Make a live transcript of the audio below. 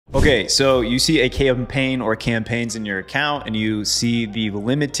Okay, so you see a campaign or campaigns in your account and you see the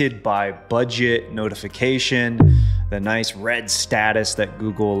limited by budget notification, the nice red status that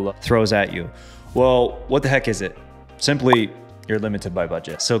Google throws at you. Well, what the heck is it? Simply, you're limited by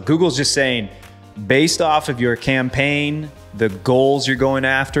budget. So Google's just saying, based off of your campaign, the goals you're going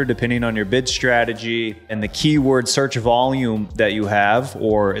after, depending on your bid strategy and the keyword search volume that you have,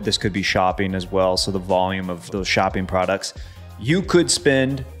 or this could be shopping as well, so the volume of those shopping products, you could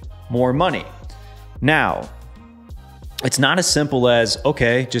spend more money. Now, it's not as simple as,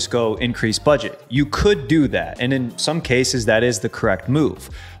 okay, just go increase budget. You could do that. And in some cases, that is the correct move.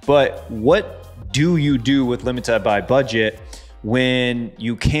 But what do you do with limited by budget when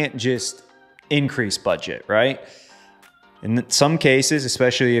you can't just increase budget, right? In some cases,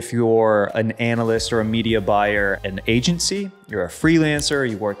 especially if you're an analyst or a media buyer, an agency, you're a freelancer,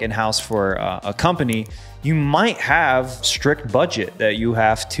 you work in-house for a company, you might have strict budget that you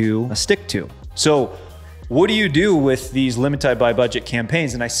have to stick to. So what do you do with these limited by budget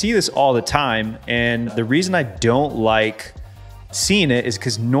campaigns? And I see this all the time. And the reason I don't like seeing it is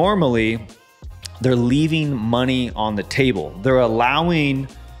because normally they're leaving money on the table. They're allowing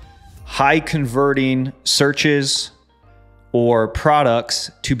high converting searches or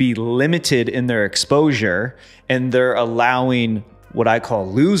products to be limited in their exposure, and they're allowing what I call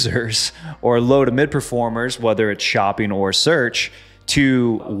losers or low to mid performers, whether it's shopping or search,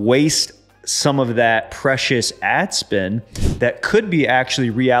 to waste some of that precious ad spend that could be actually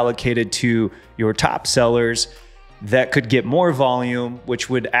reallocated to your top sellers that could get more volume, which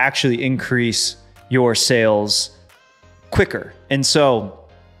would actually increase your sales quicker. And so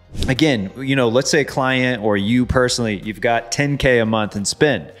again, let's say a client or you personally, you've got 10K a month in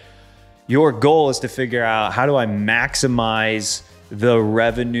spend. Your goal is to figure out, how do I maximize the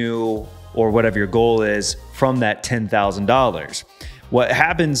revenue or whatever your goal is from that $10,000? What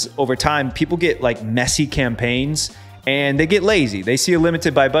happens over time, people get like messy campaigns and they get lazy. They see a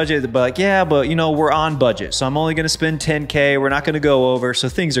limited by budget, they're like, yeah, but we're on budget. So I'm only gonna spend 10K, we're not gonna go over, so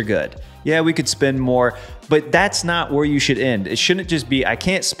things are good. Yeah, we could spend more, but that's not where you should end. It shouldn't just be, I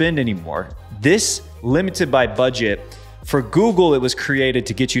can't spend anymore. This limited by budget, for Google, it was created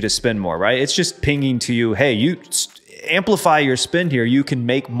to get you to spend more, right? It's just pinging to you, hey, you amplify your spend here, you can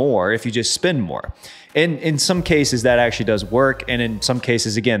make more if you just spend more. And in some cases, that actually does work. And in some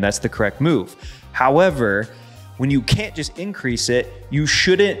cases, again, that's the correct move. However, when you can't just increase it, you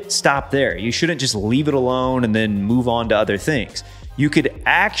shouldn't stop there. You shouldn't just leave it alone and then move on to other things. You could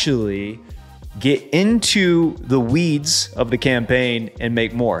actually get into the weeds of the campaign and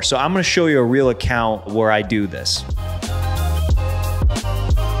make more. So I'm gonna show you a real account where I do this.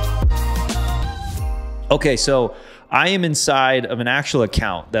 Okay, so I am inside of an actual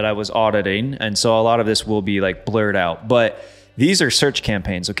account that I was auditing. And so a lot of this will be like blurred out, but these are search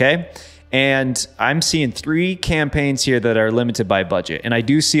campaigns, okay? And I'm seeing 3 campaigns here that are limited by budget. And I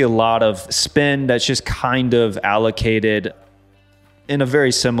do see a lot of spend that's just kind of allocated in a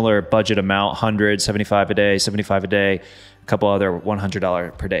very similar budget amount, 100, 75 a day, 75 a day, a couple other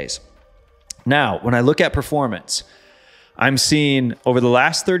 $100 per days. Now, when I look at performance, I'm seeing over the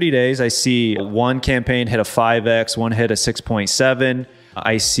last 30 days, I see one campaign hit a 5X, one hit a 6.7.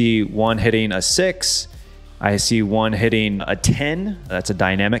 I see one hitting a 6. I see one hitting a 10. That's a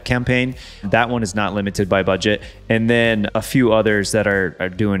dynamic campaign. That one is not limited by budget. And then a few others that are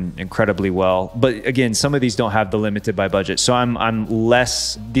doing incredibly well. But again, some of these don't have the limited by budget. So I'm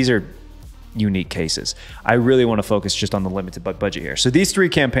less, these are unique cases. I really want to focus just on the limited by budget here. So these 3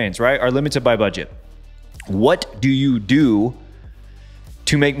 campaigns, right, are limited by budget. What do you do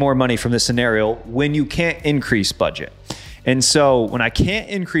to make more money from this scenario when you can't increase budget? And so when I can't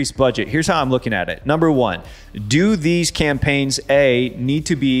increase budget, here's how I'm looking at it. Number 1, do these campaigns, need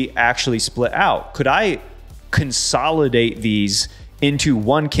to be actually split out? Could I consolidate these into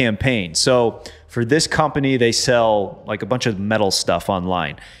one campaign? So for this company, they sell like a bunch of metal stuff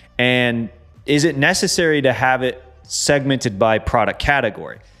online. And is it necessary to have it segmented by product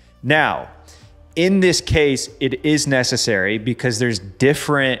category? Now, in this case, it is necessary because there's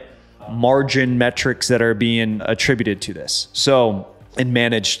different margin metrics that are being attributed to this. So, and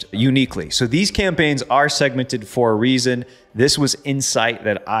managed uniquely. So these campaigns are segmented for a reason. This was insight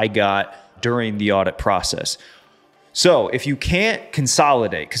that I got during the audit process. So if you can't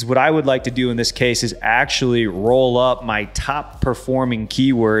consolidate, because what I would like to do in this case is actually roll up my top performing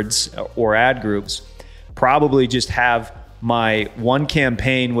keywords or ad groups, probably just have my one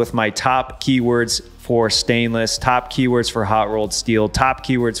campaign with my top keywords for stainless, top keywords for hot rolled steel, top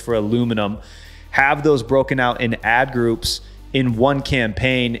keywords for aluminum, have those broken out in ad groups in one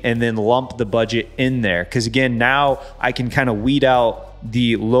campaign and then lump the budget in there. Because again, now I can kind of weed out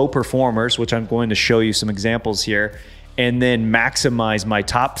the low performers, which I'm going to show you some examples here, and then maximize my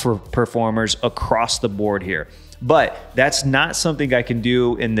top performers across the board here. But that's not something I can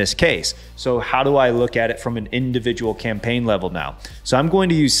do in this case. So how do I look at it from an individual campaign level now? So I'm going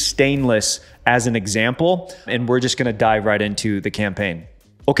to use stainless as an example, and we're just gonna dive right into the campaign.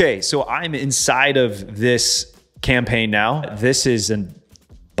 Okay, so I'm inside of this campaign now. This is a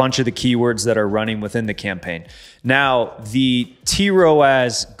bunch of the keywords that are running within the campaign. Now, the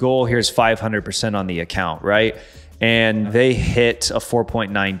TROAS goal here is 500% on the account, right? And they hit a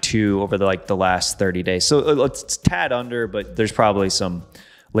 4.92 over the last 30 days. So it's tad under, but there's probably some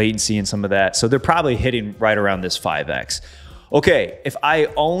latency in some of that. So they're probably hitting right around this 5X. Okay, if I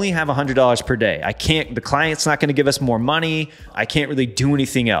only have $100 per day, the client's not gonna give us more money. I can't really do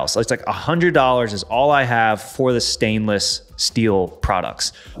anything else. It's like $100 is all I have for the stainless steel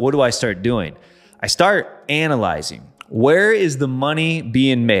products. What do I start doing? I start analyzing. Where is the money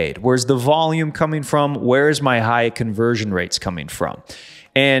being made? Where's the volume coming from? Where is my high conversion rates coming from?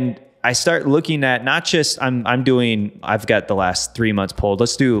 And I start looking at not just, I've got the last 3 months pulled.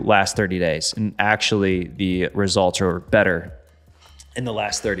 Let's do last 30 days. And actually the results are better in the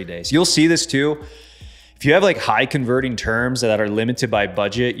last 30 days. You'll see this too. If you have like high converting terms that are limited by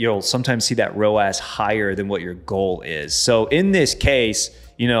budget, you'll sometimes see that ROAS higher than what your goal is. So in this case,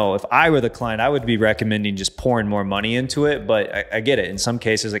 you know, if I were the client, I would be recommending just pouring more money into it. But I get it. In some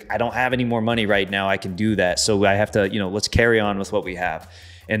cases, like I don't have any more money right now, I can do that. So I have to, you know, let's carry on with what we have.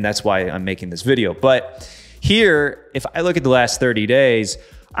 And that's why I'm making this video. But here, if I look at the last 30 days,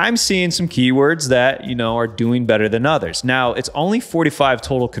 I'm seeing some keywords that, you know, are doing better than others. Now, it's only 45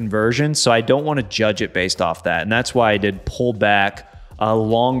 total conversions, so I don't want to judge it based off that. And that's why I did pull back a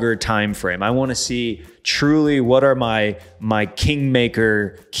longer time frame. I want to see truly what are my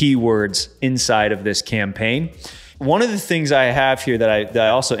kingmaker keywords inside of this campaign. One of the things I have here that I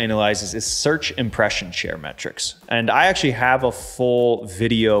also analyze is search impression share metrics. And I actually have a full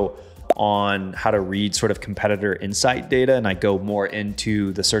video on how to read sort of competitor insight data, and I go more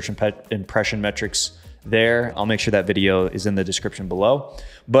into the search impression metrics there. I'll make sure that video is in the description below.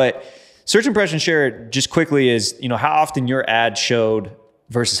 But search impression share just quickly is, you know, how often your ad showed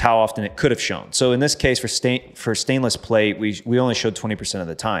versus how often it could have shown. So in this case for stainless plate, we only showed 20% of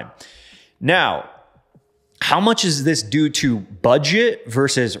the time. Now, how much is this due to budget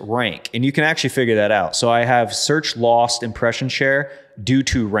versus rank? And you can actually figure that out. So I have search lost impression share due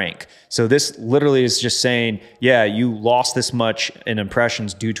to rank. So this literally is just saying, yeah, you lost this much in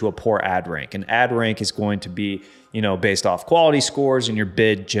impressions due to a poor ad rank. And ad rank is going to be, you know, based off quality scores and your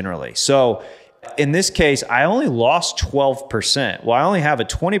bid generally. So in this case, I only lost 12%. Well, I only have a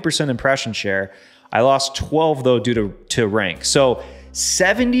 20% impression share. I lost 12 though due to rank. So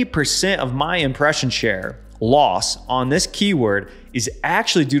 70% of my impression share loss on this keyword is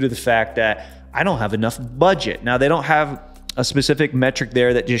actually due to the fact that I don't have enough budget. Now, they don't have a specific metric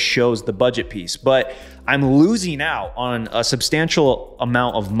there that just shows the budget piece, but I'm losing out on a substantial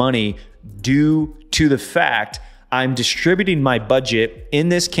amount of money due to the fact I'm distributing my budget in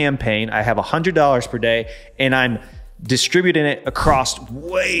this campaign. I have $100 per day and I'm distributing it across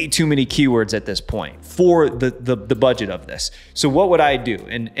way too many keywords at this point for the budget of this. So what would I do?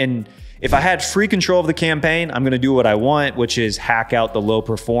 And if I had free control of the campaign, I'm gonna do what I want, which is hack out the low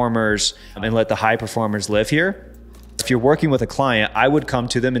performers and let the high performers live here. If you're working with a client, I would come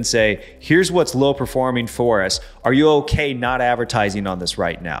to them and say, here's what's low performing for us. Are you okay not advertising on this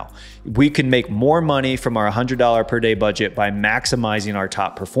right now? We can make more money from our $100 per day budget by maximizing our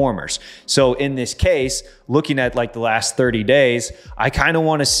top performers. So in this case, looking at like the last 30 days, I kind of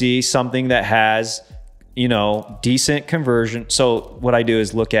want to see something that has, you know, decent conversion. So what I do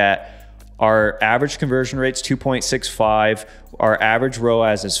is look at our average conversion rate's 2.65, our average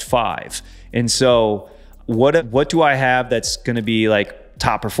ROAS is 5. And so what do I have that's going to be like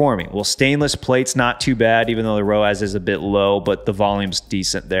top performing? Well, stainless plate's not too bad, even though the ROAS is a bit low, but the volume's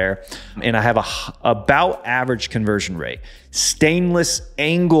decent there. And I have about average conversion rate. Stainless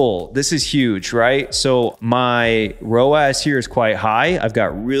angle, this is huge, right? So my ROAS here is quite high. I've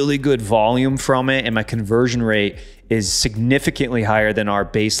got really good volume from it, and my conversion rate is significantly higher than our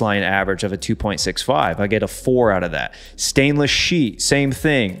baseline average of a 2.65. I get a 4 out of that. Stainless sheet, same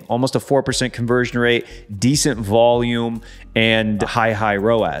thing, almost a 4% conversion rate, decent volume, and high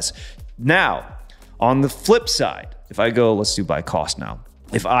ROAS. Now, on the flip side, if I go, let's do by cost now.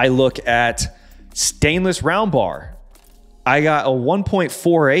 If I look at stainless round bar, I got a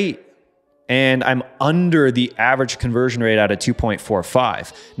 1.48 and I'm under the average conversion rate at a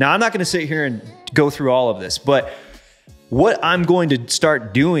 2.45. Now, I'm not gonna sit here and go through all of this, but what I'm going to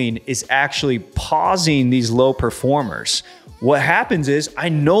start doing is actually pausing these low performers. what happens is I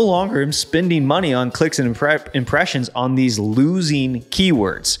no longer am spending money on clicks and impressions on these losing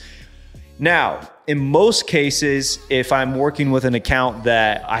keywords. Now, in most cases, if I'm working with an account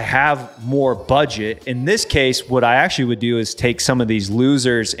that I have more budget, in this case, what I actually would do is take some of these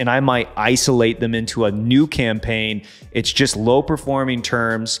losers and I might isolate them into a new campaign. It's just low performing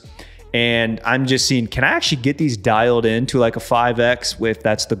terms. And I'm just seeing, can I actually get these dialed into like a 5X if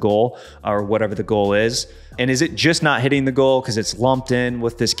that's the goal or whatever the goal is? And is it just not hitting the goal because it's lumped in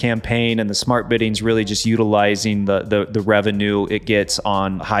with this campaign and the smart bidding's really just utilizing the revenue it gets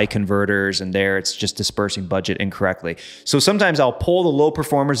on high converters, and there it's just dispersing budget incorrectly. So sometimes I'll pull the low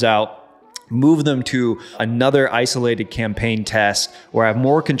performers out, move them to another isolated campaign test where I have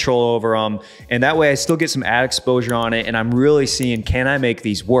more control over them. And that way I still get some ad exposure on it. And I'm really seeing, can I make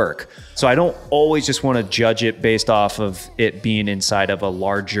these work? So I don't always just want to judge it based off of it being inside of a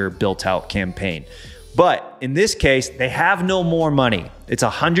larger built out campaign. But in this case, they have no more money. It's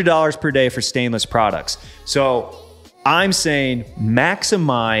 $100 per day for stainless products. So I'm saying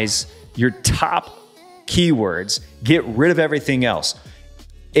maximize your top keywords, get rid of everything else.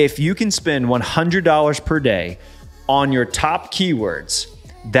 If you can spend $100 per day on your top keywords,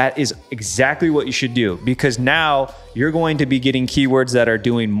 that is exactly what you should do, because now you're going to be getting keywords that are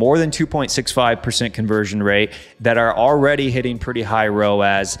doing more than 2.65% conversion rate, that are already hitting pretty high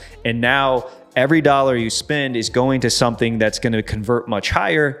ROAS. And now every dollar you spend is going to something that's going to convert much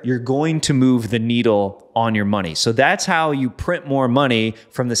higher. You're going to move the needle on your money. So that's how you print more money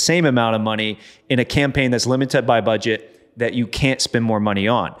from the same amount of money in a campaign that's limited by budget that you can't spend more money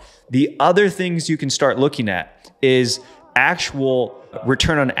on. The other things you can start looking at is actual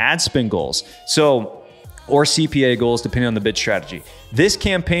return on ad spend goals. So, or CPA goals, depending on the bid strategy. This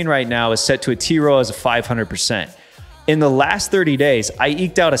campaign right now is set to a TROAS of 500%. In the last 30 days, I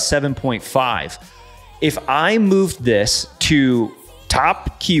eked out a 7.5. If I moved this to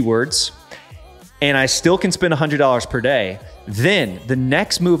top keywords and I still can spend $100 per day, then the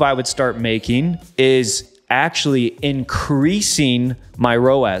next move I would start making is actually increasing my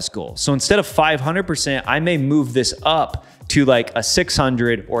ROAS goal. So instead of 500%, I may move this up to like a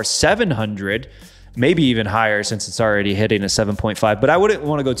 600 or 700, maybe even higher since it's already hitting a 7.5, but I wouldn't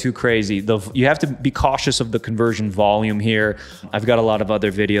want to go too crazy. You have to be cautious of the conversion volume here. I've got a lot of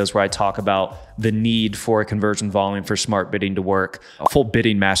other videos where I talk about the need for a conversion volume for smart bidding to work. A full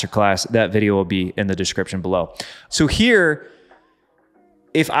bidding masterclass, that video will be in the description below. So here,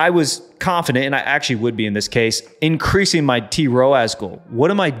 if I was confident, and I actually would be in this case, increasing my TROAS goal, what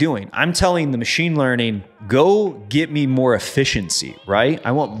am I doing? I'm telling the machine learning, go get me more efficiency, right?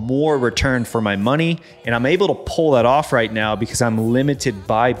 I want more return for my money, and I'm able to pull that off right now because I'm limited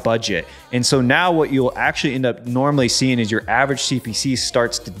by budget. And so now what you'll actually end up normally seeing is your average CPC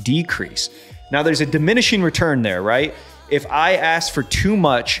starts to decrease. Now there's a diminishing return there, right? If I ask for too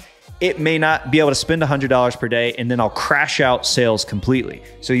much, it may not be able to spend $100 per day, and then I'll crash out sales completely.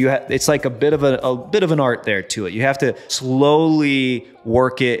 So it's like a bit of an art there to it. You have to slowly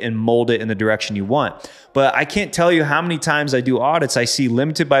work it and mold it in the direction you want. But I can't tell you how many times I do audits, I see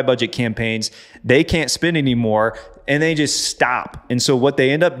limited by budget campaigns, they can't spend anymore, and they just stop. And so what they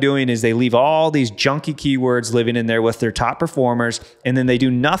end up doing is they leave all these junky keywords living in there with their top performers, and then they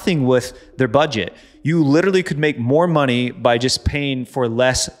do nothing with their budget. You literally could make more money by just paying for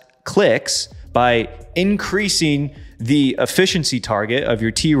less clicks, by increasing the efficiency target of your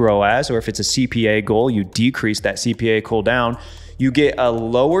TROAS, or if it's a CPA goal, you decrease that CPA goal down. You get a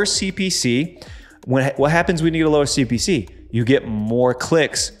lower CPC. What happens when you get a lower CPC? You get more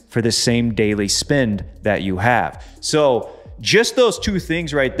clicks for the same daily spend that you have. So just those two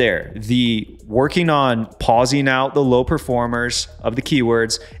things right there, the working on pausing out the low performers of the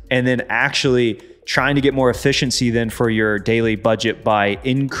keywords, and then actually trying to get more efficiency then for your daily budget by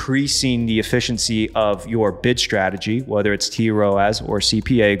increasing the efficiency of your bid strategy, whether it's TROAS or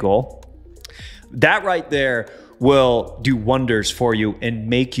CPA goal. That right there will do wonders for you and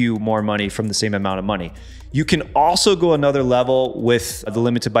make you more money from the same amount of money. You can also go another level with the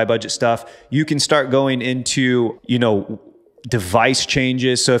limited by budget stuff. You can start going into, device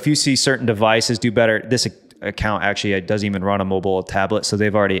changes. So if you see certain devices do better, this account actually doesn't even run a mobile or tablet, so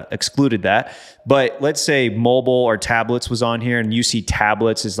they've already excluded that. But let's say mobile or tablets was on here and you see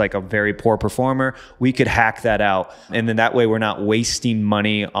tablets is like a very poor performer, we could hack that out. And then that way we're not wasting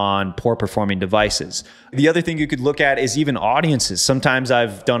money on poor performing devices. The other thing you could look at is even audiences. Sometimes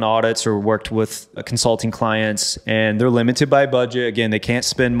I've done audits or worked with consulting clients and they're limited by budget. Again, they can't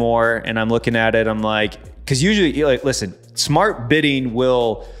spend more. And I'm looking at it, I'm like, because usually, listen, smart bidding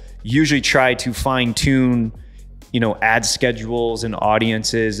will usually try to fine tune, ad schedules and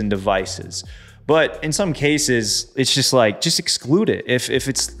audiences and devices. But in some cases, it's just like, just exclude it. If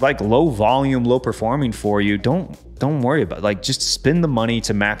it's like low volume, low performing for you, don't worry about it. Like, just spend the money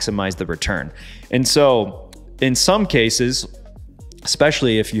to maximize the return. And so in some cases,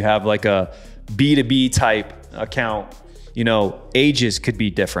 especially if you have like a B2B type account, you know, ages could be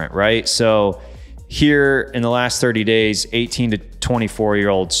different, right? So here in the last 30 days, 18 to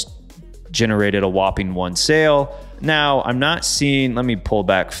 24-year-olds generated a whopping 1 sale. Now, I'm not seeing, let me pull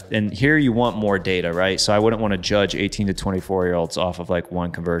back, and here you want more data, right? So I wouldn't want to judge 18 to 24-year-olds off of like one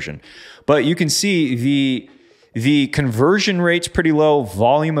conversion. But you can see the conversion rate's pretty low,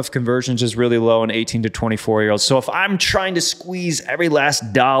 volume of conversions is really low in 18 to 24-year-olds. So if I'm trying to squeeze every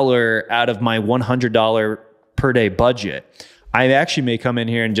last dollar out of my $100 per day budget, I actually may come in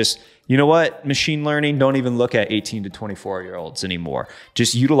here and just, you know what, machine learning, don't even look at 18 to 24-year-olds anymore.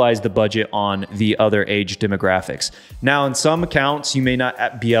 Just utilize the budget on the other age demographics. Now, in some accounts, you may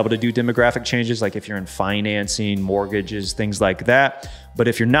not be able to do demographic changes, like if you're in financing, mortgages, things like that. But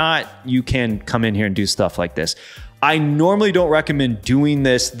if you're not, you can come in here and do stuff like this. I normally don't recommend doing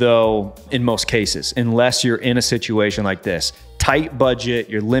this though, in most cases, unless you're in a situation like this. Tight budget,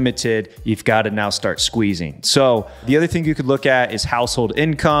 you're limited, you've got to now start squeezing. So the other thing you could look at is household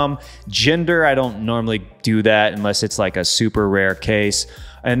income, gender. I don't normally do that unless it's like a super rare case.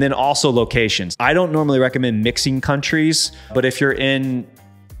 And then also locations. I don't normally recommend mixing countries, but if you're in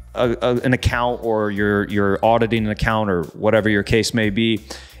an account or you're auditing an account or whatever your case may be,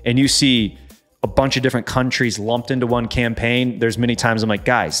 and you see a bunch of different countries lumped into one campaign, there's many times I'm like,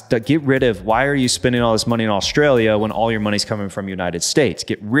 guys, get rid of, why are you spending all this money in Australia when all your money's coming from United States?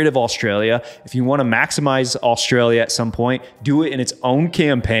 Get rid of Australia. If you want to maximize Australia at some point, do it in its own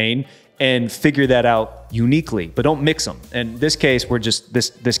campaign and figure that out uniquely, but don't mix them. In this case, we're just,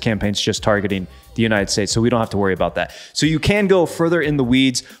 this campaign's just targeting the United States, so we don't have to worry about that. So you can go further in the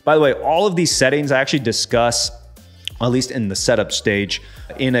weeds. By the way, all of these settings I actually discuss, at least in the setup stage,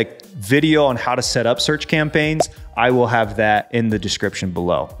 in a video on how to set up search campaigns. I will have that in the description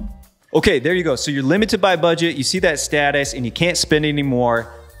below. Okay, there you go. So you're limited by budget, you see that status, and you can't spend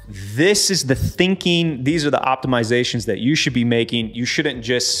anymore. This is the thinking. These are the optimizations that you should be making. You shouldn't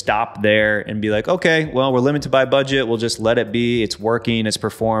just stop there and be like, okay, well, we're limited by budget. We'll just let it be. It's working, it's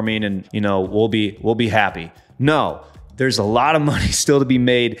performing, and you know, we'll be happy. No, there's a lot of money still to be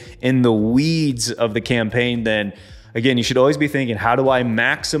made in the weeds of the campaign. Then again, you should always be thinking, how do I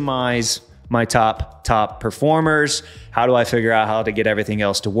maximize my top performers? How do I figure out how to get everything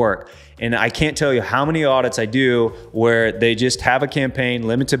else to work? And I can't tell you how many audits I do where they just have a campaign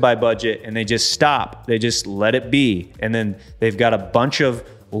limited by budget and they just stop. They just let it be. And then they've got a bunch of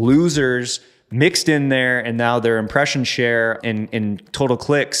losers mixed in there, and now their impression share and total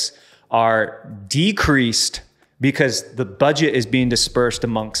clicks are decreased because the budget is being dispersed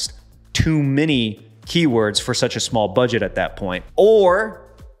amongst too many keywords for such a small budget at that point. Or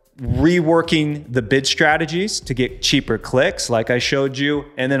reworking the bid strategies to get cheaper clicks like I showed you,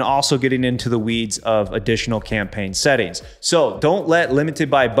 and then also getting into the weeds of additional campaign settings. So don't let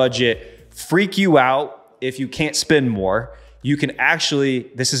limited by budget freak you out if you can't spend more. You can actually,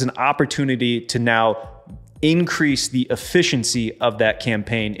 this is an opportunity to now increase the efficiency of that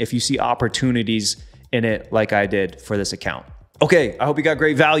campaign if you see opportunities in it like I did for this account. Okay, I hope you got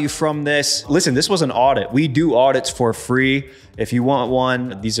great value from this. Listen, this was an audit. We do audits for free. If you want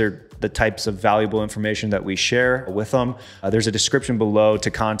one, these are the types of valuable information that we share with them. There's a description below to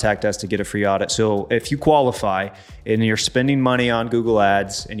contact us to get a free audit. So if you qualify and you're spending money on Google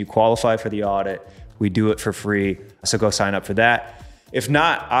Ads and you qualify for the audit, we do it for free. So go sign up for that. If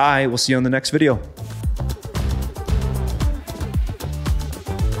not, I will see you on the next video.